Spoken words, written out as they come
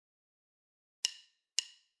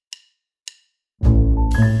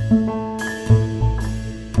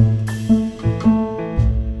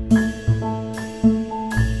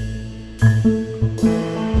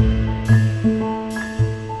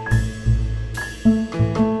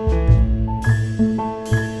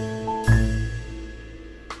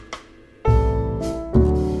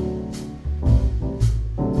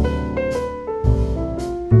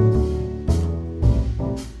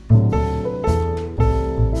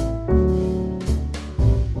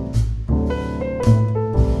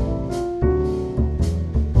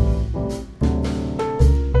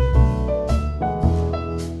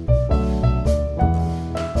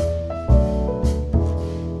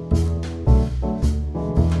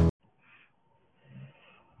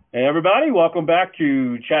Hey everybody, welcome back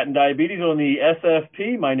to Chatting Diabetes on the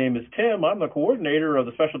SFP. My name is Tim. I'm the coordinator of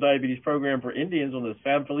the Special Diabetes Program for Indians on the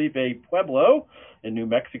San Felipe Pueblo in New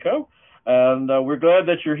Mexico. And we're glad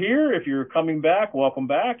that you're here. If you're coming back, welcome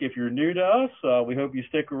back. If you're new to us, we hope you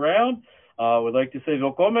stick around. We'd like to say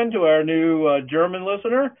willkommen to our new German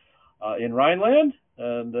listener in Rhineland,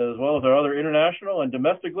 and as well as our other international and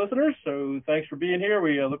domestic listeners. So thanks for being here.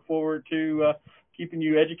 We look forward to keeping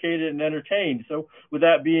you educated and entertained. So with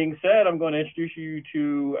that being said, I'm going to introduce you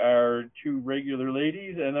to our two regular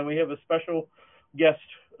ladies, and then we have a special guest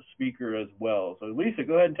speaker as well. So Lisa,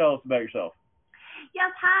 go ahead and tell us about yourself.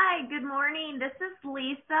 Yes, hi, good morning. This is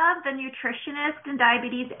Lisa, the nutritionist and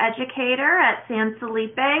diabetes educator at San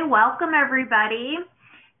Felipe. Welcome, everybody.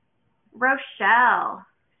 Rochelle.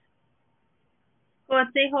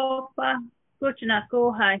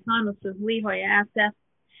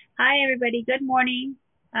 Hi, everybody. Good morning.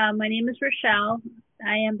 My name is Rochelle.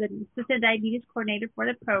 I am the Assistant Diabetes Coordinator for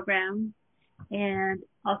the program and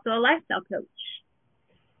also a lifestyle coach.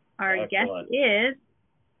 Our Excellent. guest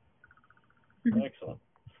is... Excellent.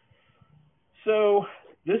 So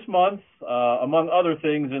this month, among other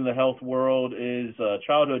things in the health world, is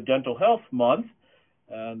Childhood Dental Health Month.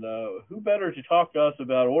 And who better to talk to us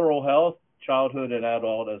about oral health, childhood and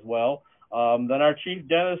adult as well, than our chief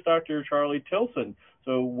dentist, Dr. Charlie Tilson.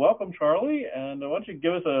 So welcome, Charlie, and why don't you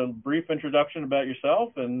give us a brief introduction about yourself,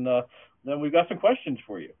 and then we've got some questions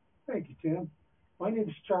for you. Thank you, Tim. My name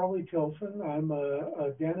is Charlie Tilson. I'm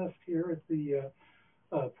a dentist here at the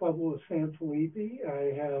Pueblo of San Felipe.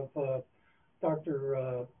 I have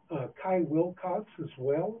Dr. Kai Wilcox as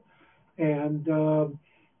well, and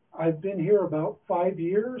I've been here about 5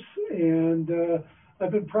 years, and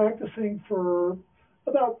I've been practicing for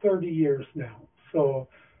about 30 years now. So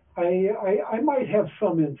I might have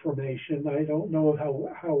some information. I don't know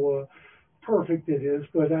how perfect it is,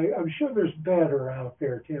 but I'm sure there's better out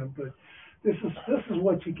there, Tim. But this is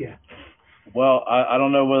what you get. Well, I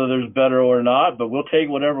don't know whether there's better or not, but we'll take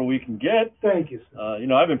whatever we can get. Thank you, sir.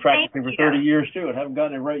 I've been practicing for 30 years too, and haven't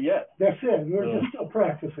gotten it right yet. That's it. We're just still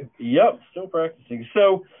practicing. Yep, still practicing.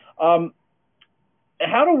 So,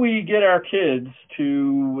 how do we get our kids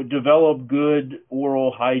to develop good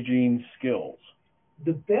oral hygiene skills?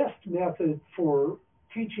 The best method for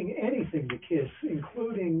teaching anything to kids,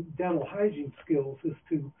 including dental hygiene skills, is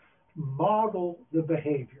to model the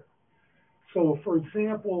behavior. So, for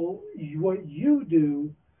example, what you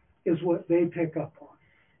do is what they pick up on.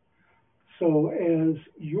 So as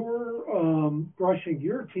you're brushing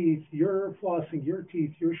your teeth, you're flossing your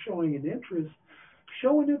teeth, you're showing an interest,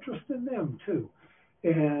 show an interest in them too.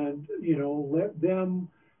 And, let them,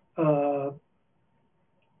 of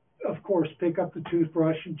course, pick up the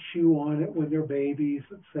toothbrush and chew on it when they're babies,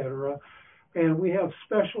 etc. And we have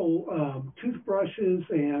special toothbrushes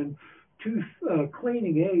and tooth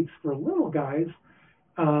cleaning aids for little guys,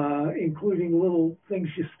 including little things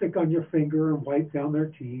you stick on your finger and wipe down their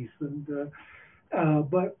teeth.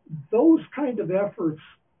 But those kind of efforts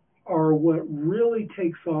are what really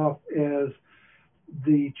takes off as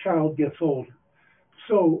the child gets older.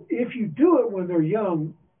 So if you do it when they're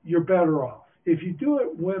young, you're better off. If you do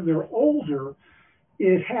it when they're older,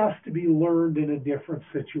 it has to be learned in a different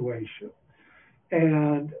situation.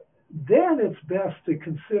 And then it's best to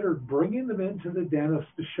consider bringing them into the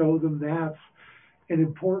dentist to show them that's an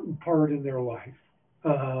important part in their life.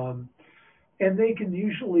 And they can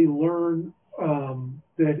usually learn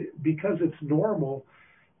that because it's normal,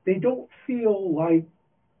 they don't feel like,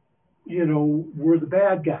 we're the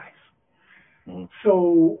bad guys. Mm-hmm.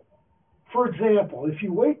 So, for example, if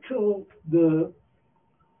you wait till the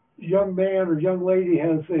young man or young lady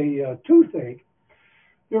has a toothache,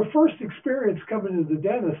 their first experience coming to the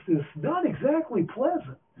dentist is not exactly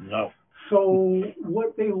pleasant. No. So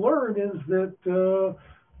what they learn is that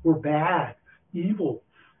we're bad, evil,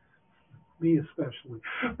 me especially.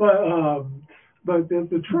 But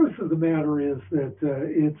the truth of the matter is that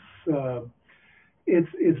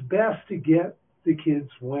it's best to get the kids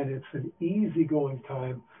when it's an easygoing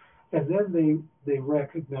time, and then they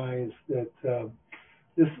recognize that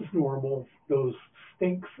this is normal. Those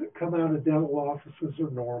stinks that come out of dental offices are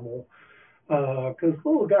normal, because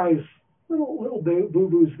little guys, little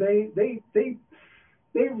boo-boos, they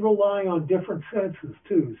rely on different senses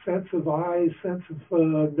too. Sense of eyes, sense of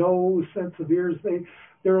nose, sense of ears.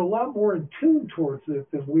 They're a lot more in tune towards it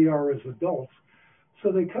than we are as adults.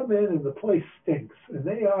 So they come in and the place stinks, and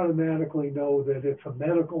they automatically know that it's a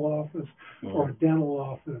medical office or a dental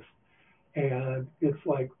office, and it's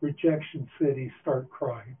like rejection city, start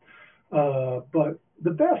crying. But the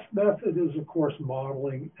best method is, of course,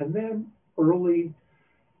 modeling, and then early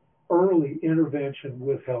early intervention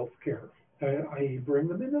with healthcare, i.e. bring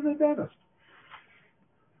them into the dentist.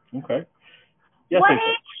 Okay. Yes,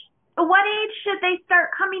 what age should they start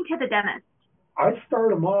coming to the dentist? I start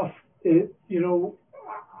them off,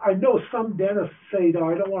 I know some dentists say, no,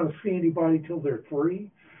 I don't want to see anybody till they're 3.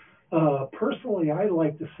 Personally, I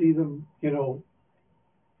like to see them,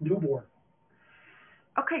 newborn.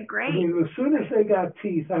 Okay, great. I mean, as soon as they got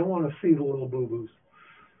teeth, I want to see the little boo-boos.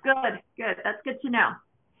 Good. That's good to know.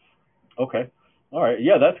 Okay. All right.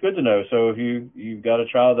 Yeah, that's good to know. So if you've got a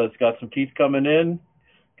child that's got some teeth coming in,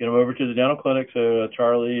 get them over to the dental clinic so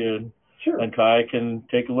Charlie and Kai can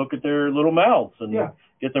take a look at their little mouths and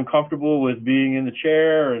get them comfortable with being in the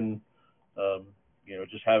chair and,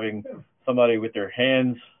 just having somebody with their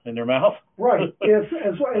hands in their mouth. Right. Yes.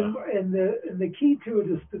 And the key to it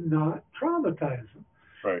is to not traumatize them.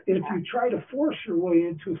 Right. If you try to force your way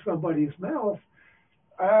into somebody's mouth,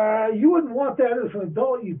 you wouldn't want that as an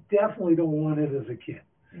adult. You definitely don't want it as a kid.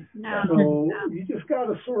 No. So you just got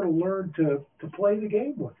to sort of learn to play the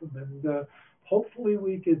game with them. And hopefully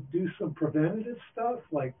we could do some preventative stuff,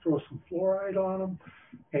 like throw some fluoride on them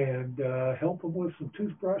and help them with some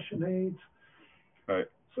toothbrushing aids. Right.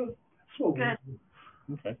 So that's what we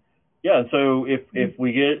do. Okay. Yeah, and so if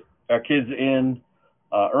we get our kids in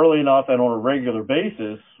early enough and on a regular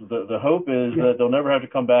basis, the hope is that they'll never have to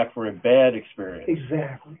come back for a bad experience.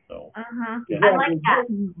 Exactly. So, exactly. I like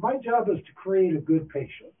that. My job is to create a good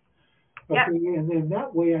patient. Okay, and then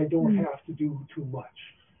that way I don't have to do too much.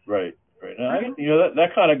 Right. Now,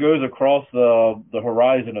 that kind of goes across the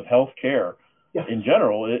horizon of healthcare in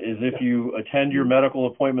general. Is if you attend your medical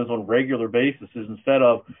appointments on regular basis instead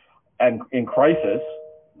of in crisis,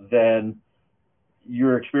 then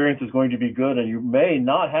your experience is going to be good, and you may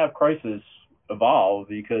not have crisis evolve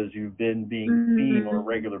because you've been being seen on a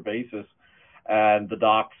regular basis, and the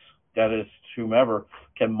docs, dentists, whomever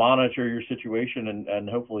can monitor your situation and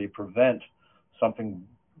hopefully prevent something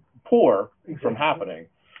poor from happening.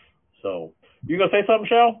 So, you gonna say something,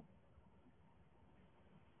 Shell?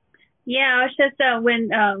 Yeah, it's just when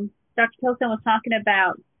Dr. Pilson was talking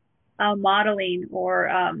about modeling or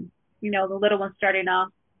the little one starting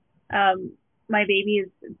off. My baby is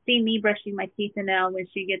seeing me brushing my teeth, and now when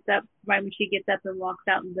she gets up and walks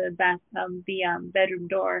out in the bedroom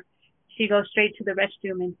door, she goes straight to the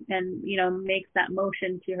restroom and makes that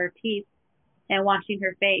motion to her teeth and washing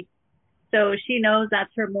her face. So she knows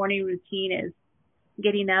that's her morning routine, is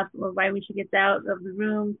getting up right when she gets out of the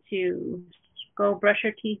room to go brush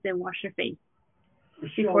her teeth and wash her face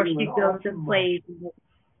before she goes to play.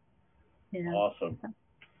 Awesome.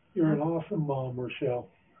 You're an awesome mom, Rochelle.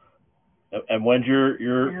 And when's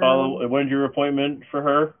when's your appointment for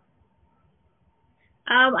her?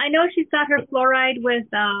 I know she's got her fluoride with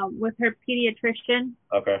her pediatrician.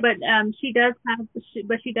 Okay. But she does have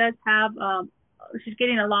she's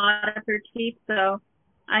getting a lot of her teeth, so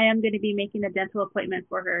I am going to be making a dental appointment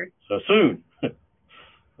for her. So soon.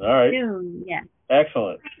 All right. Soon, yes.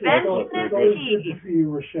 Excellent. It's always good to see you,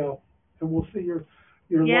 Rochelle, and we'll see your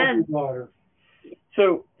lovely daughter.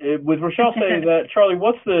 So, with Rochelle saying that, Charlie,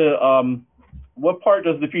 what part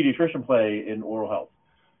does the pediatrician play in oral health?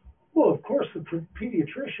 Well, of course, the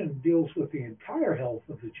pediatrician deals with the entire health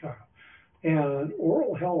of the child, and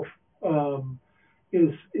oral health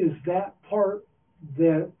is that part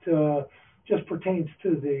that just pertains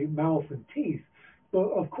to the mouth and teeth. But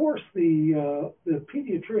of course, the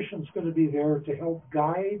pediatrician is going to be there to help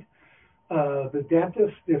guide the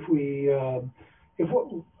dentist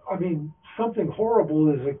something horrible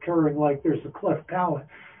is occurring, like there's a cleft palate.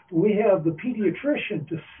 We have the pediatrician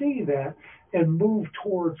to see that and move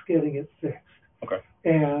towards getting it fixed. Okay.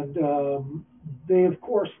 And they, of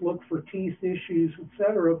course, look for teeth issues,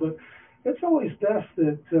 etc. But it's always best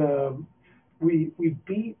that we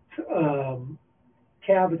beat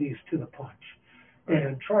cavities to the punch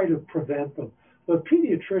and try to prevent them. But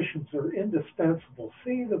pediatricians are indispensable.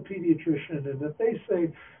 See the pediatrician, and if they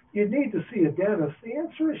say you need to see a dentist, the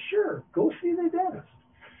answer is sure, go see the dentist.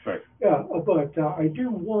 Right. Yeah, but I do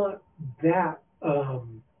want that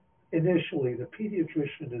initially. The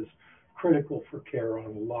pediatrician is critical for care on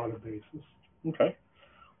a lot of bases. Okay.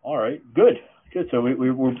 All right. Good. So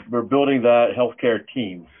we're building that healthcare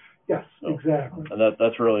team. Yes, exactly. And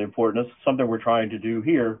that's really important. That's something we're trying to do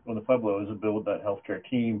here on the Pueblo, is to build that healthcare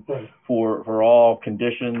team for all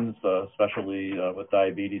conditions, especially with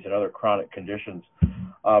diabetes and other chronic conditions.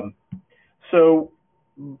 So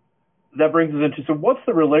that brings us into, so what's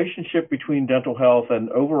the relationship between dental health and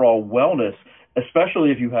overall wellness,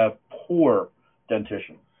 especially if you have poor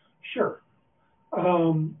dentition? Sure.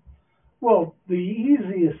 Well, the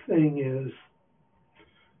easiest thing is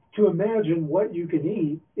to imagine what you can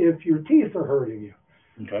eat if your teeth are hurting you.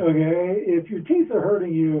 Okay. Okay? If your teeth are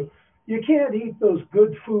hurting you, you can't eat those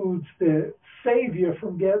good foods that save you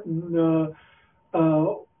from getting,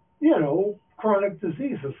 chronic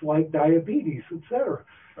diseases like diabetes, etc.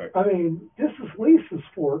 Right. I mean, this is Lisa's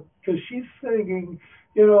fork because she's thinking,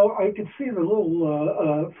 I can see the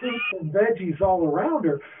little fruits and veggies all around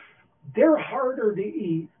her. They're harder to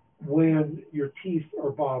eat when your teeth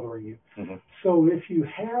are bothering you. Mm-hmm. So if you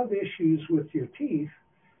have issues with your teeth,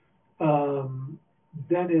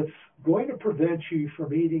 then it's going to prevent you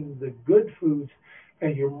from eating the good foods,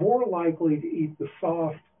 and you're more likely to eat the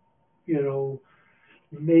soft,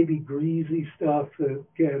 maybe greasy stuff that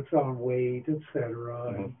gets on weight,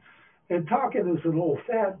 etc. Mm-hmm. And talking as an old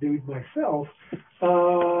fat dude myself,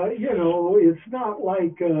 it's not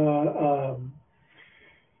like I'm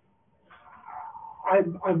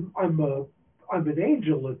an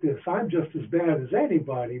angel at this. I'm just as bad as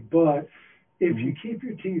anybody. But if you keep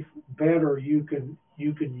your teeth better, you can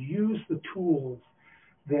use the tools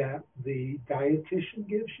that the dietitian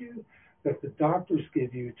gives you, that the doctors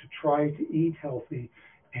give you, to try to eat healthy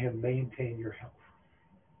and maintain your health.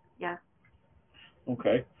 Yeah.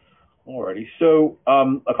 Okay. Alrighty. So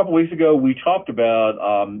a couple weeks ago, we talked about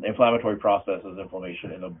inflammatory processes,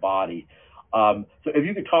 inflammation in the body. So if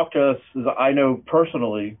you could talk to us, as I know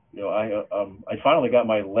personally, I finally got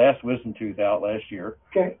my last wisdom tooth out last year.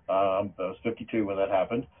 Okay. I was 52 when that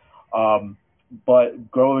happened.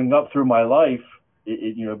 But growing up through my life,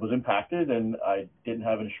 it was impacted, and I didn't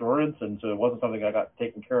have insurance, and so it wasn't something I got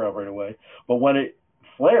taken care of right away. But when it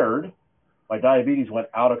flared, my diabetes went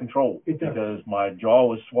out of control because my jaw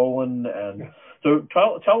was swollen. And so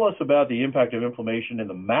tell us about the impact of inflammation in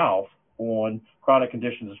the mouth on chronic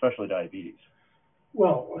conditions, especially diabetes.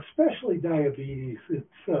 Well, especially diabetes.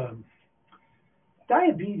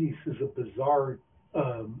 Diabetes is a bizarre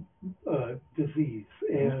disease.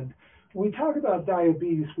 And when we talk about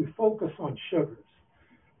diabetes, we focus on sugars.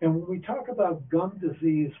 And when we talk about gum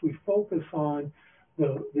disease, we focus on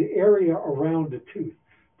the area around the tooth.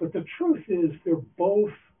 But the truth is they're both,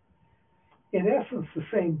 in essence, the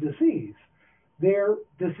same disease. They're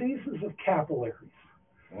diseases of capillaries.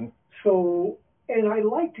 So, and I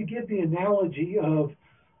like to give the analogy of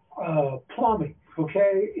plumbing,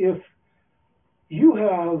 okay? If you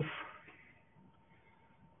have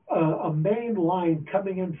a main line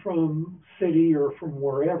coming in from city or from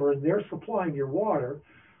wherever, and they're supplying your water,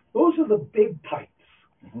 those are the big pipes,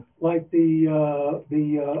 like the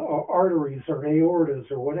arteries or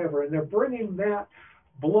aortas or whatever, and they're bringing that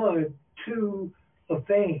blood to a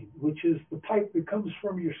vein, which is the pipe that comes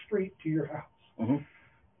from your street to your house.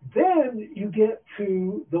 Then you get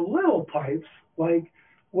to the little pipes, like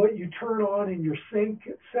what you turn on in your sink,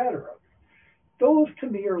 etc. Those to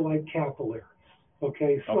me are like capillaries.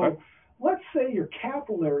 Okay, so let's say your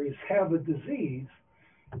capillaries have a disease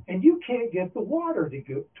and you can't get the water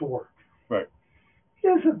to work. Right. It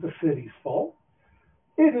isn't the city's fault.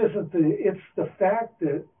 It's the fact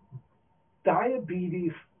that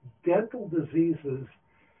diabetes, dental diseases,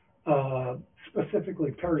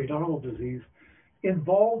 specifically periodontal disease,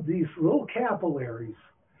 involve these little capillaries,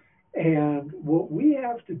 and what we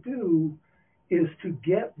have to do is to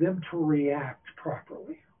get them to react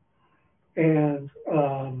properly. And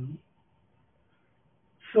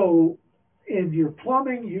so in your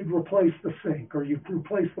plumbing, you'd replace the sink, or you'd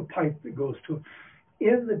replace the pipe that goes to it.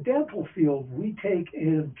 In the dental field, we take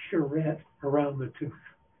and curette around the tooth,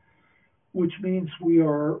 which means we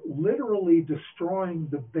are literally destroying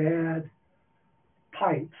the bad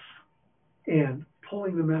pipes and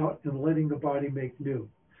pulling them out and letting the body make new.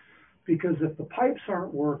 Because if the pipes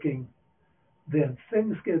aren't working, then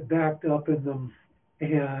things get backed up in them,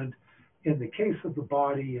 and in the case of the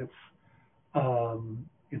body, it's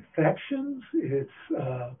infections, it's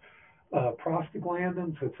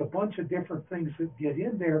prostaglandins, it's a bunch of different things that get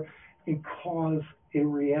in there and cause a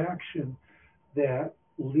reaction that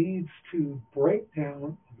leads to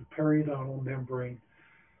breakdown of the periodontal membrane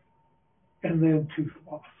and then tooth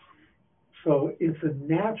loss. So it's a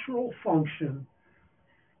natural function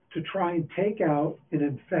to try and take out an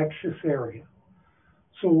infectious area.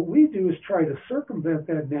 So what we do is try to circumvent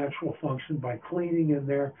that natural function by cleaning in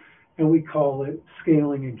there, and we call it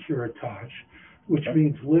scaling and curettage, which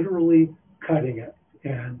means literally cutting it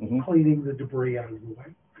and cleaning the debris out of the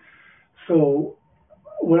way. So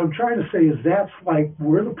what I'm trying to say is that's like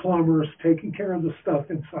we're the plumbers taking care of the stuff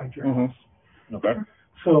inside your house. Okay.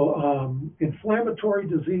 So inflammatory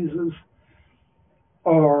diseases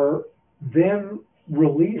are then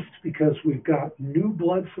released because we've got new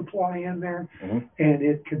blood supply in there, and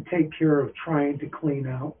it can take care of trying to clean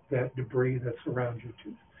out that debris that's around your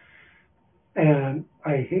tooth. And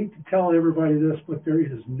I hate to tell everybody this, but there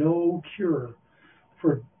is no cure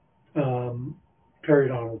for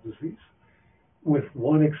periodontal disease, with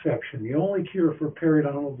one exception. The only cure for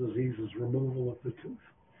periodontal disease is removal of the tooth.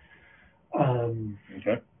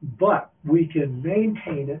 Okay. But we can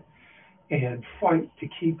maintain it and fight to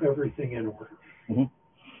keep everything in order. Mm-hmm.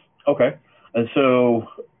 Okay. And so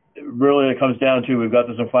really it comes down to, we've got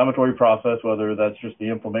this inflammatory process, whether that's just the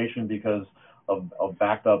inflammation because of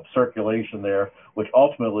backed up circulation there, which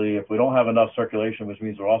ultimately, if we don't have enough circulation, which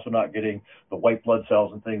means we're also not getting the white blood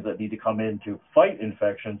cells and things that need to come in to fight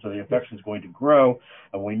infection, so the infection is going to grow.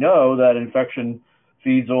 And we know that infection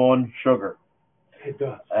feeds on sugar. It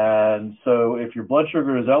does. And so if your blood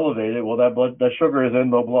sugar is elevated, well, that sugar is in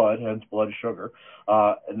the blood, hence blood sugar,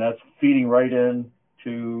 and that's feeding right in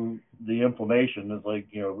to the inflammation. It's like,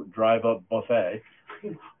 drive up buffet.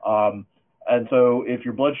 And so if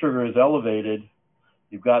your blood sugar is elevated,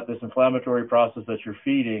 you've got this inflammatory process that you're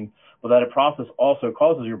feeding, but that process also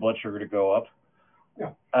causes your blood sugar to go up.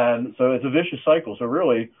 Yeah. And so it's a vicious cycle. So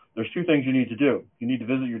really, there's two things you need to do. You need to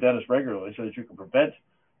visit your dentist regularly so that you can prevent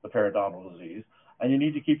the periodontal disease, and you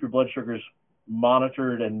need to keep your blood sugars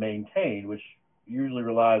monitored and maintained, which usually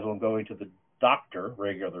relies on going to the doctor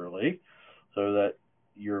regularly so that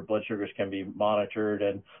your blood sugars can be monitored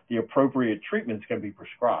and the appropriate treatments can be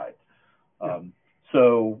prescribed.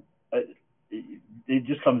 So it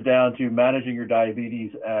just comes down to managing your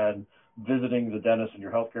diabetes and visiting the dentist and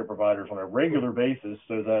your healthcare providers on a regular basis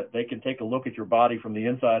so that they can take a look at your body from the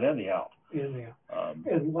inside and the out.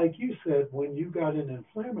 And like you said, when you got an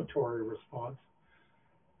inflammatory response,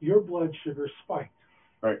 your blood sugar spiked.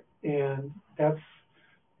 Right. And that's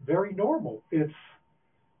very normal. It's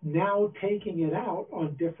now taking it out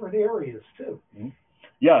on different areas too. Mm-hmm.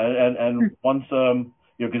 Yeah, and once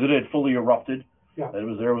because it had fully erupted. Yeah.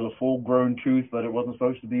 There was a full-grown tooth, but it wasn't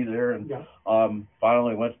supposed to be there. And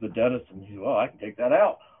finally went to the dentist, and he said, well, I can take that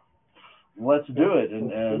out. Let's do it.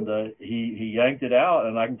 And he yanked it out,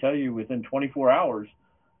 and I can tell you within 24 hours,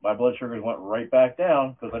 my blood sugars went right back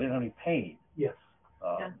down because I didn't have any pain. Yes.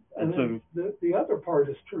 And so the other part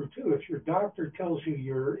is true, too. If your doctor tells you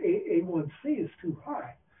your A1C is too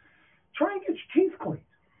high, try and get your teeth cleaned.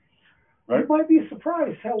 Right. You might be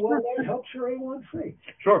surprised how well that helps your A1C.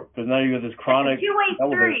 Sure, because now you have this chronic. It's a two-way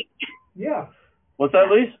street. Yeah. What's that,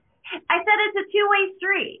 Lise? I said it's a two-way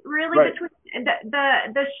street, really, right. between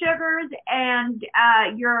the sugars and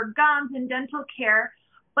your gums and dental care.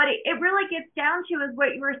 But it really gets down to, is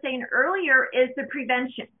what you were saying earlier, is the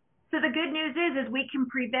prevention. So the good news is we can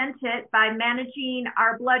prevent it by managing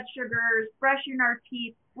our blood sugars, brushing our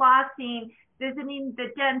teeth, flossing, visiting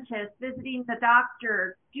the dentist, visiting the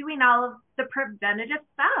doctor, doing all of the preventative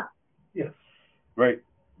stuff. Yes. Right.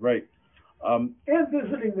 And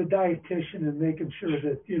visiting the dietitian and making sure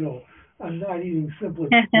that, I'm not eating simply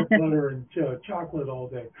peanut butter and chocolate all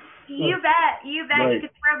day. You bet. Right. You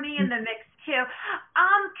could throw me in the mix too.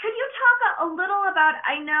 Could you talk a little about,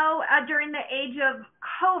 I know during the age of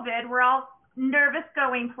COVID, we're all nervous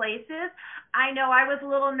going places. I know I was a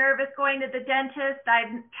little nervous going to the dentist. I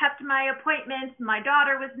kept my appointments. My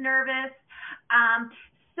daughter was nervous.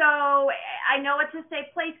 So I know it's a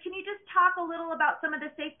safe place. Can you just talk a little about some of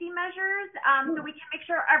the safety measures so we can make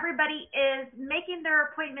sure everybody is making their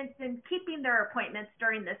appointments and keeping their appointments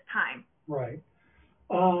during this time? Right.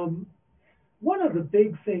 One of the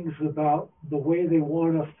big things about the way they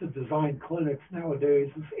want us to design clinics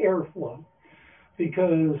nowadays is airflow,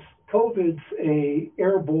 because COVID's a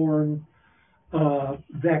airborne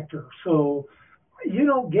vector. So you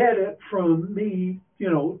don't get it from me,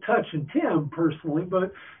 touching Tim personally,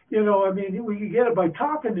 but, we can get it by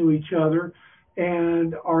talking to each other,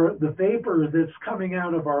 and the vapor that's coming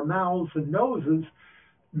out of our mouths and noses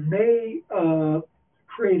may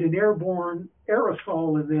create an airborne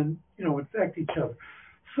aerosol and then, infect each other.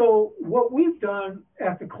 So what we've done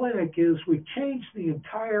at the clinic is we've changed the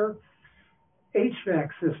entire HVAC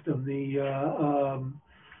system,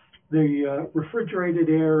 the refrigerated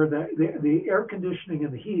air, the air conditioning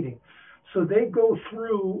and the heating. So they go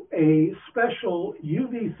through a special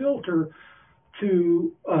UV filter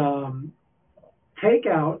to take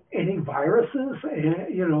out any viruses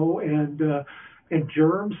and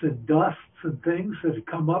germs and dusts and things that have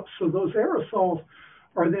come up. So those aerosols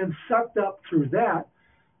are then sucked up through that.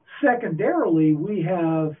 Secondarily, we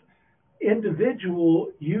have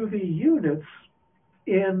individual UV units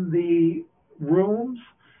in the rooms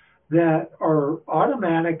that are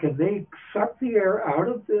automatic, and they suck the air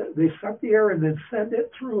and then send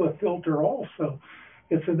it through a filter also.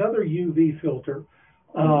 It's another UV filter.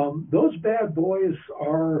 Those bad boys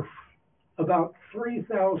are about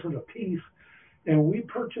 $3,000 a piece, And we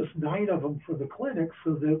purchased 9 of them for the clinic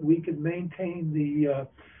so that we could maintain the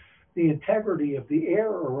integrity of the air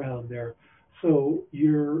around there. So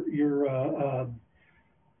your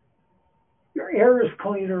air is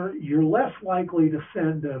cleaner. You're less likely to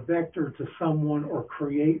send a vector to someone or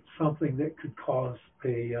create something that could cause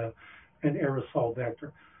an aerosol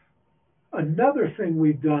vector. Another thing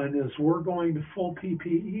we've done is we're going to full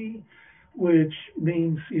PPE, which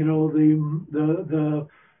means, you know, the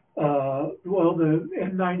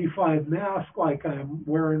N95 mask like I'm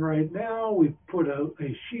wearing right now. We put a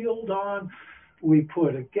shield on, we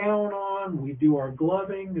put a gown on, we do our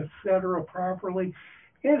gloving, etc. properly,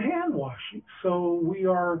 and hand washing. So we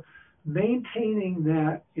are maintaining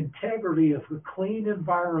that integrity of a clean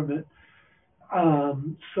environment,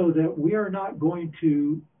 so that we are not going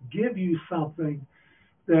to give you something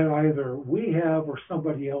that either we have or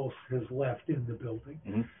somebody else has left in the building.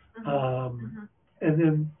 Mm-hmm. And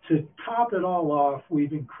then to top it all off,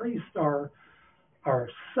 we've increased our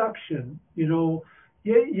suction. You know,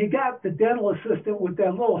 you got the dental assistant with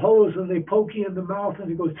that little hose and they poke you in the mouth and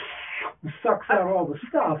it goes, sucks out all the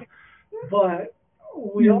stuff. But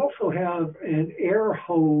we also have an air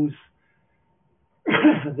hose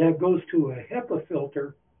that goes to a HEPA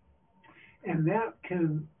filter, and that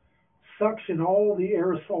can suction all the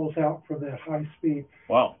aerosols out from that high speed.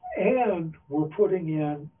 Wow. And we're putting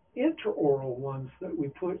in intraoral ones that we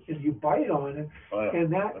put, and you bite on it,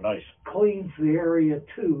 and that cleans the area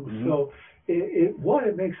too. Mm-hmm. So it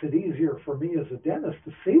makes it easier for me as a dentist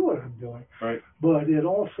to see what I'm doing. Right. But it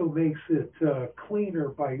also makes it cleaner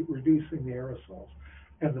by reducing the aerosols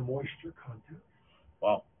and the moisture content.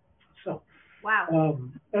 Wow. So. Wow.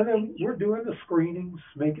 And then we're doing the screenings,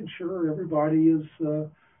 making sure everybody is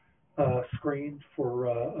screened for,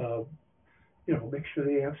 you know, make sure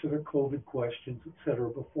they answer their COVID questions, et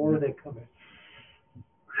cetera, before they come in.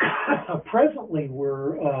 Presently,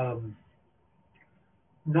 we're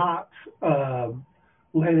not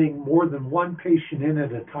letting more than one patient in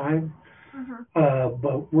at a time. Mm-hmm.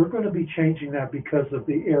 But we're going to be changing that because of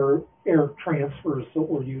the air transfers that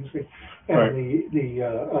we're using and the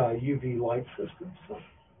UV light system.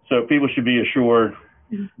 So people should be assured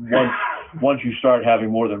once you start having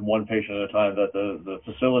more than one patient at a time that the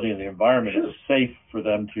facility and the environment is safe for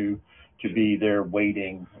them to be there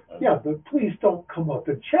waiting. Yeah, but please don't come up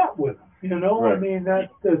and chat with them. You know, I mean,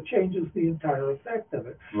 that changes the entire effect of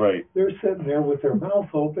it. Right. They're sitting there with their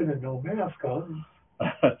mouth open and no mask on.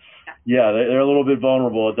 Yeah, they're a little bit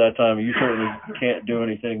vulnerable at that time. You certainly can't do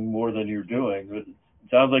anything more than you're doing. It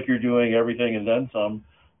sounds like you're doing everything and then some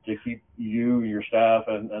to keep you, your staff,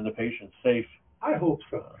 and the patients safe. I hope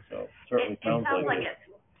so. So certainly it sounds like it.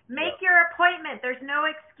 Make your appointment. There's no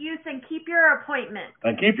excuse, and keep your appointment.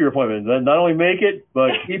 And keep your appointment. Then not only make it, but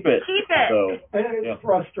keep it. Keep it. So, and it's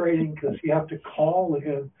frustrating because you have to call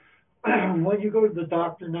in. When you go to the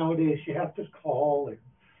doctor nowadays, you have to call and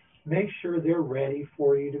make sure they're ready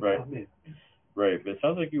for you to come in. Right. But it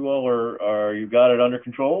sounds like you all you've got it under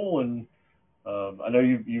control, and I know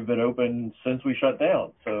you've been open since we shut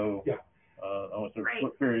down. So I went through a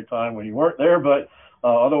short period of time when you weren't there, but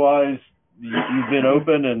otherwise you've been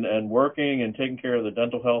open and working and taking care of the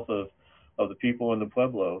dental health of the people in the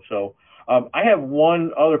Pueblo. So I have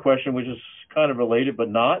one other question, which is kind of related, but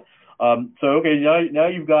not. So okay, now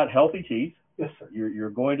you've got healthy teeth. Yes, sir.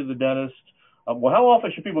 You're going to the dentist. Well, how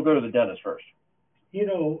often should people go to the dentist first? You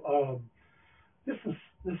know, this is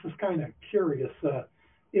kind of curious.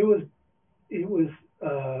 It was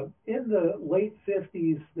in the late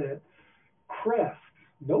 50s that Crest,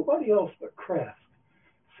 nobody else but Crest,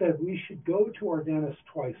 said we should go to our dentist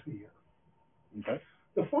twice a year. Okay.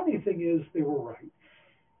 The funny thing is they were right.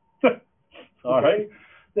 All right.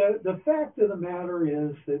 The fact of the matter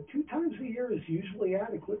is that 2 times a year is usually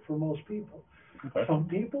adequate for most people. Okay. Some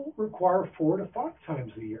people require 4 to 5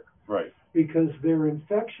 times a year. Right. Because their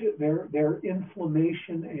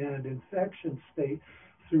inflammation and infection state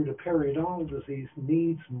through the periodontal disease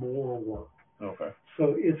needs more work. Okay.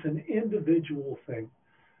 So it's an individual thing.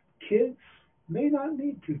 Kids may not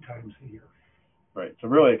need 2 times a year. Right. So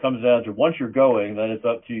really it comes down to once you're going, then it's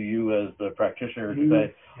up to you as the practitioner to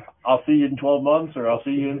say, I'll see you in 12 months or I'll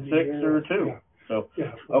see you in 6 or 2. Yeah. So,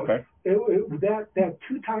 okay. That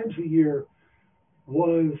 2 times a year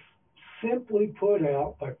was simply put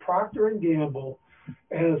out by Procter & Gamble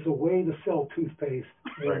as a way to sell toothpaste.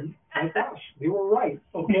 And my gosh, they were right.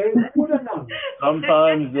 Okay, what a number.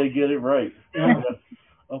 Sometimes they get it right. Yeah.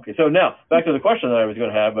 Okay, so now back to the question that I was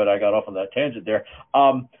going to have, but I got off on that tangent there.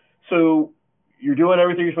 So you're doing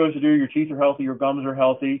everything you're supposed to do. Your teeth are healthy. Your gums are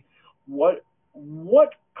healthy. What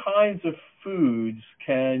kinds of foods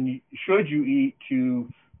should you eat to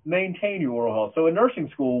maintain your oral health. So in nursing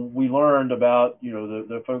school, we learned about,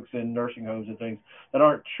 the folks in nursing homes and things that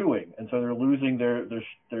aren't chewing, and so they're losing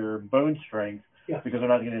their bone strength because they're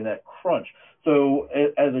not getting that crunch. So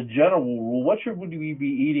as a general rule, what should we be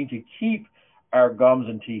eating to keep our gums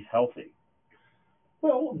and teeth healthy?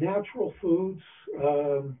 Well, natural foods,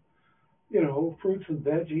 fruits and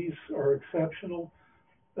veggies are exceptional.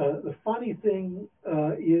 The funny thing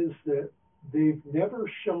is that they've never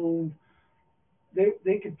shown,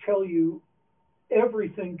 they could tell you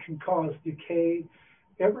everything can cause decay,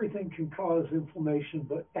 everything can cause inflammation,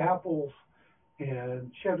 but apples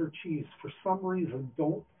and cheddar cheese, for some reason,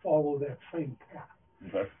 don't follow that same path.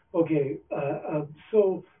 Okay.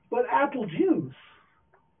 But apple juice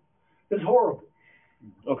is horrible.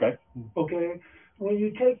 Okay. When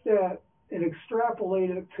you take that and extrapolate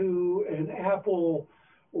it to an apple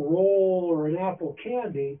roll or an apple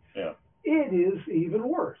candy, it is even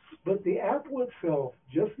worse. But the apple itself,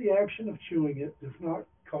 just the action of chewing it, does not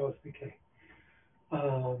cause decay.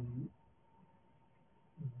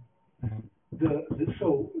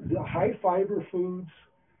 So the high fiber foods,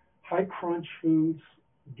 high crunch foods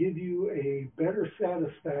give you a better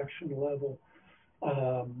satisfaction level.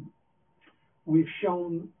 We've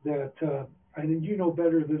shown that, and you know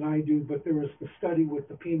better than I do, but there was the study with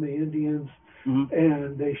the Pima Indians,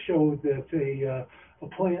 and they showed that a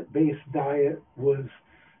plant-based diet was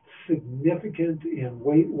significant in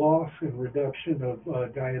weight loss and reduction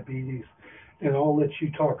of diabetes. And I'll let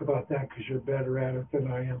you talk about that because you're better at it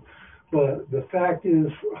than I am. But the fact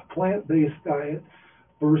is, a plant-based diet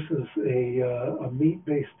versus a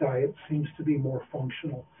meat-based diet seems to be more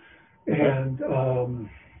functional. And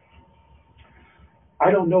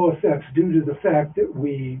I don't know if that's due to the fact that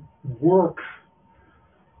we work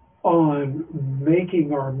on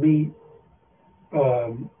making our meat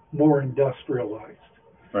more industrialized.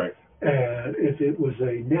 Right. And if it was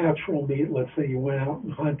a natural meat, let's say you went out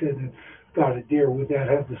and hunted and got a deer, would that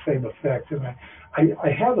have the same effect? And I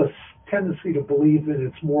have a tendency to believe that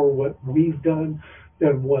it's more what we've done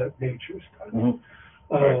than what nature's done.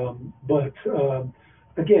 But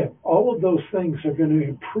again, all of those things are going to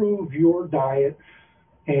improve your diet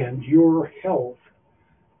and your health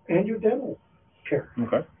and your dental care.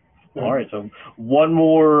 Okay. All right. So one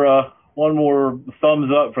more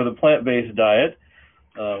thumbs up for the plant-based diet.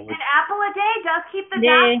 An apple a day does keep the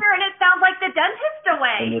doctor, and it sounds like the dentist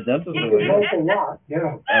away. And the dentist away. It helps a lot.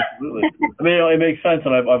 Yeah. Absolutely. I mean, it makes sense,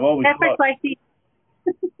 and I've always thought.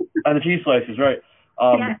 And the cheese slices, right?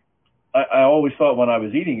 I always thought when I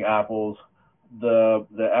was eating apples,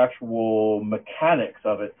 the actual mechanics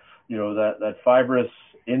of it, that fibrous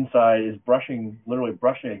inside is literally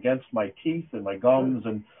brushing against my teeth and my gums,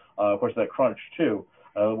 and of course that crunch too.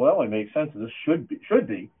 Well, it makes sense. This should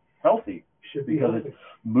be healthy. Because it's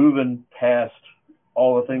moving past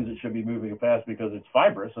all the things it should be moving past because it's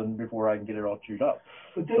fibrous, and before I can get it all chewed up.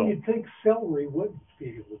 But then you'd think celery wouldn't be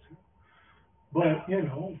able to. But,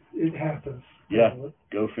 it happens. Yeah,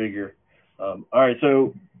 go figure. All right,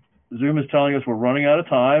 so Zoom is telling us we're running out of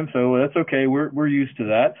time, so that's okay. We're used to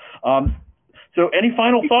that. So any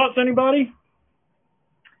final thoughts, anybody?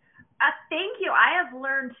 Thank you. I have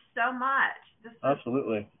learned so much. This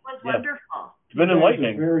Absolutely. was wonderful. It's been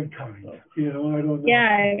enlightening. Very kind. I don't know. Yeah,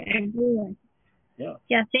 I agree. Yeah.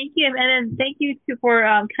 Yeah, thank you, and then thank you for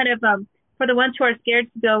for the ones who are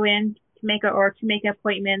scared to go in to make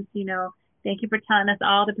appointments. Thank you for telling us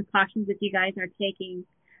all the precautions that you guys are taking,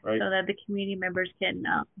 so that the community members can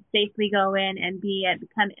safely go in and be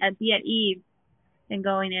at ease in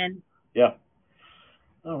going in. Yeah.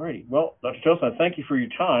 All righty. Well, Dr. Chilson, thank you for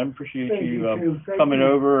your time. Appreciate you coming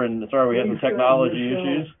over, and sorry we had some technology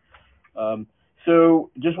issues. So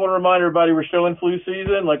just want to remind everybody we're still in flu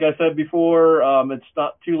season. Like I said before, it's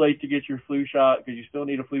not too late to get your flu shot because you still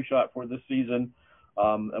need a flu shot for this season.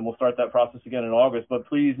 And we'll start that process again in August. But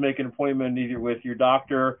please make an appointment either with your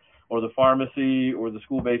doctor or the pharmacy or the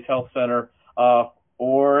school-based health center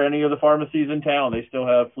or any of the pharmacies in town. They still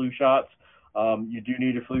have flu shots. You do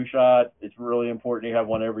need a flu shot. It's really important you have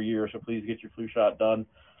one every year. So please get your flu shot done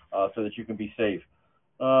so that you can be safe.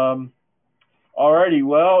 Alrighty,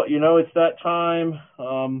 well, it's that time.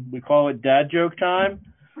 We call it dad joke time.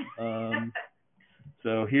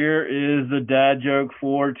 So here is the dad joke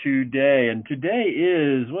for today. And today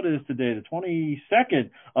is, what is today? The 22nd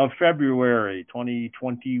of February,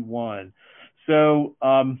 2021. So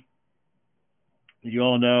you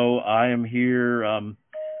all know I am here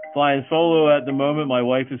flying solo at the moment. My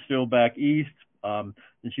wife is still back east, and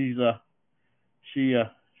she's going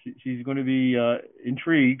to be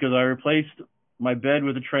intrigued because I replaced my bed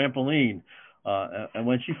with a trampoline. And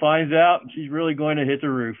when she finds out, she's really going to hit the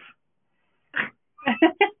roof.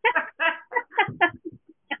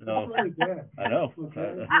 So, really bad. I know.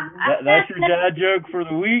 Okay. That's your dad joke for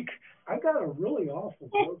the week. I got a really awful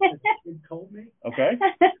joke that the kid told me. Okay.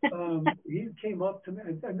 He came up to me,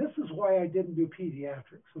 and this is why I didn't do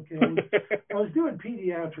pediatrics. Okay, I was doing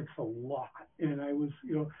pediatrics a lot, and I was,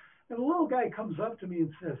 and a little guy comes up to me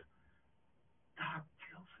and says, "Doc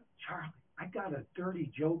Tilson, Charlie, I got a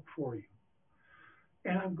dirty joke for you."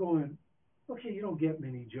 And I'm going, okay, you don't get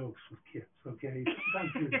many jokes with kids, okay?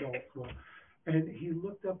 Sometimes the adults will. And he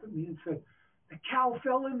looked up at me and said, "The cow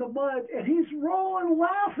fell in the mud," and he's rolling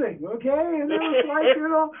laughing, okay? And it was like,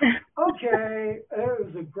 okay, it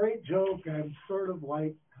was a great joke. I'm sort of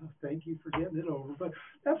like, oh, thank you for getting it over. But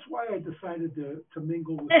that's why I decided to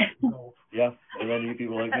mingle with adults. Yeah, and then you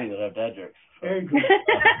people like me that have dad jokes. There you go.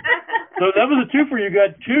 So that was a twofer. You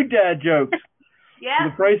got two dad jokes. Yeah. For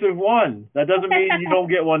the price of one. That doesn't mean you don't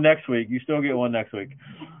get one next week. You still get one next week.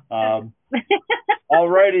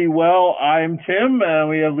 Alrighty, well, I'm Tim, and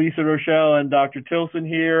we have Lisa Rochelle and Dr. Tilson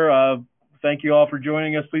here. Thank you all for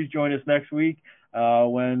joining us. Please join us next week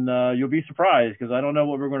when you'll be surprised, because I don't know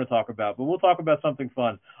what we're going to talk about, but we'll talk about something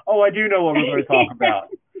fun. Oh, I do know what we're going to talk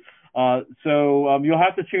about. So you'll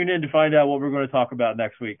have to tune in to find out what we're going to talk about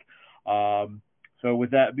next week. So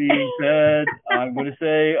with that being said, I'm going to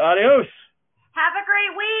say adios. Have a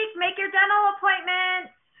great week. Make your dental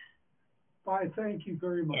appointments. Bye. Thank you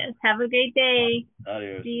very much. Yes, have a great day.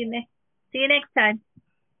 Adios. See you next time.